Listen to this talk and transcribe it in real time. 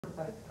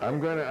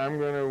I'm going to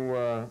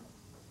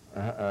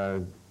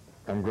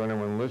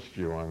enlist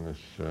you on this.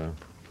 Can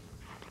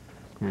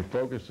we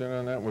focus in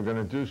on that? We're going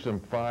to do some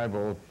 5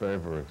 old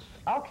favorites.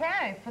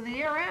 Okay, for the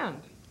year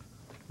end.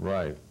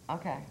 Right.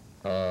 Okay.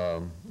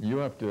 You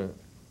have to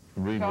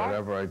read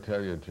whatever I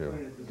tell you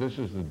to. This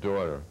is the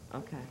daughter.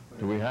 Okay.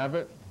 Do we have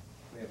it?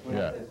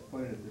 Yeah.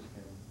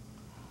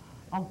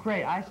 Oh,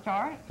 great. I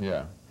start?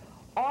 Yeah.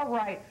 All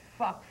right,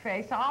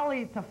 fuckface. I'll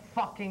eat the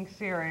fucking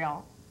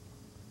cereal.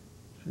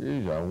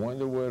 Jeez, I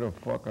wonder where the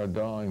fuck our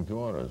darling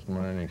daughter is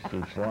learning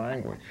such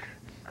language.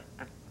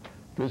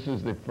 This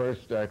is the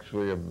first,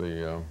 actually, of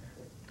the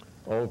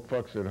old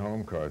fucks at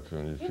home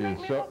cartoons. You make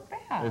me look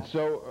bad. It's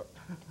so.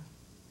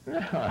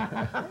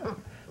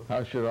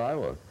 How should I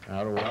look?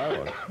 How do I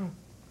look?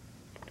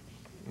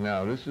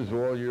 Now, this is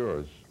all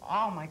yours.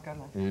 Oh, my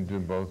goodness. You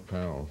did both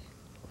panels.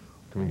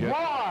 Can we get...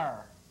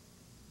 Roar!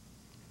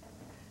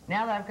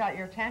 Now that I've got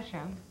your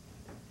attention,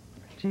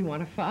 do you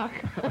want to fuck?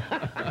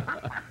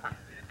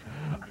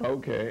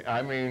 Okay,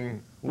 I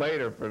mean,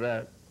 later for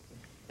that.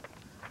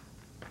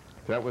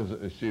 That was,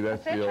 see,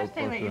 that's the old... It's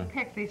interesting that you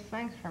picked these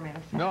things for me to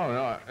say.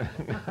 No,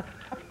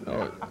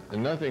 no,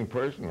 nothing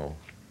personal.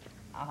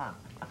 Uh-huh.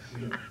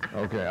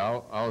 Okay,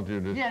 I'll do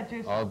this. Yeah,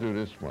 do so. I'll do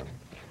this one.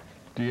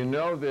 Do you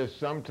know there's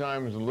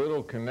sometimes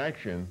little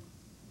connection?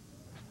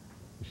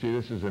 You see,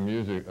 this is a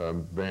music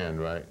band,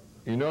 right?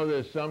 You know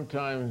there's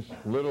sometimes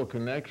little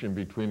connection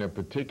between a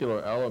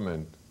particular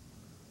element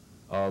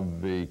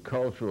of the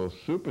cultural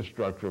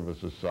superstructure of a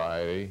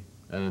society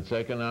and its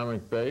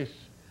economic base?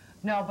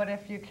 No, but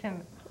if you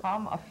can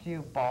hum a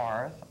few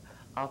bars,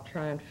 I'll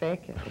try and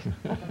fake it.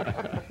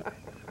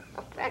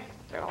 Thanks,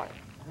 Julie.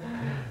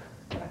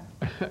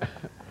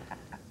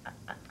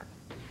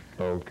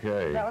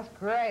 Okay. That was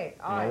great.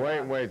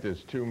 Now, wait,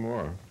 there's 2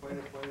 more.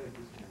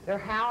 They're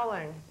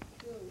howling.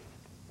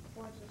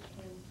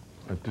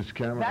 At this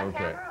camera? That okay.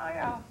 camera? Oh,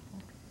 yeah.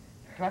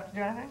 Do I have to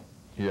do anything?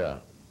 Yeah.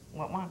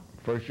 What one?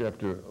 First you have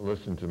to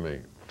listen to me.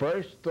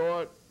 First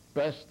thought,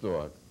 best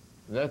thought.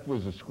 That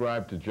was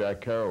ascribed to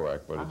Jack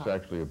Kerouac, but it's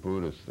actually a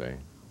Buddhist thing.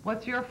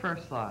 What's your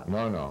first thought?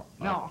 No. No.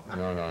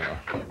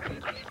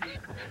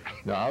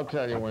 No, I'll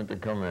tell you when to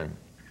come in.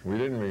 We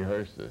didn't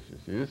rehearse this, you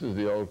see. This is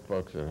the old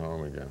fucks at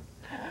home again.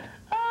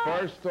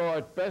 First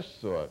thought,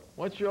 best thought.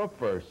 What's your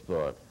first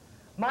thought?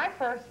 My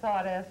first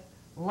thought is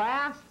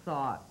last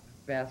thought,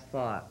 best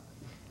thought.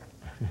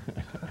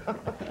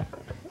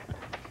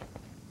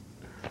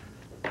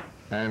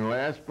 And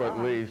last but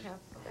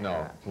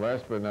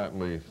not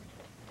least,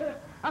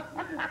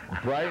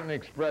 Brighton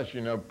Express.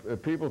 You know,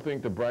 people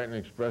think the Brighton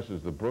Express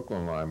is the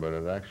Brooklyn line, but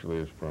it actually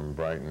is from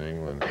Brighton,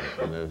 England.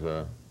 And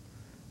it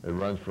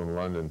runs from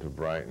London to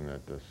Brighton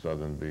at the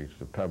southern beach,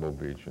 the Pebble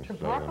Beach in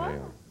southern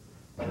England.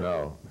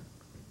 No,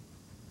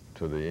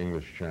 to the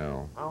English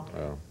Channel.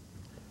 Oh.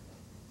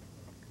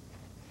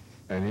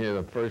 And here,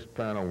 the first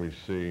panel we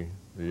see,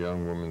 the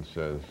young woman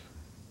says,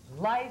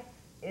 "Life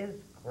is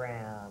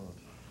grand."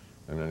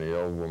 And then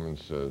the old woman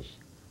says,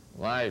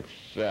 "Life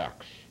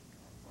sucks."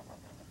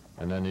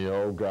 And then the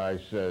old guy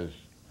says,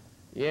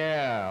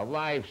 "Yeah,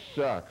 life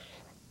sucks."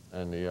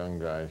 And the young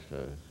guy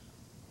says,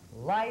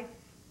 "Life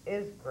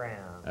is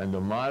grand." And the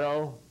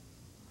motto,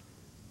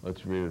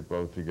 let's read it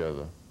both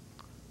together.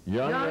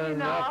 Young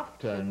enough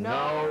to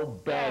know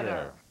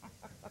better.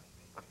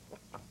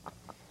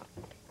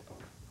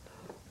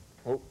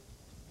 Oh.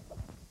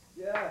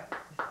 Yeah.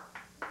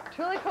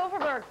 Tuli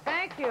Kupferberg,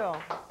 thank you.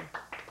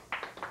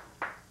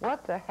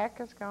 What the heck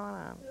is going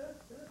on?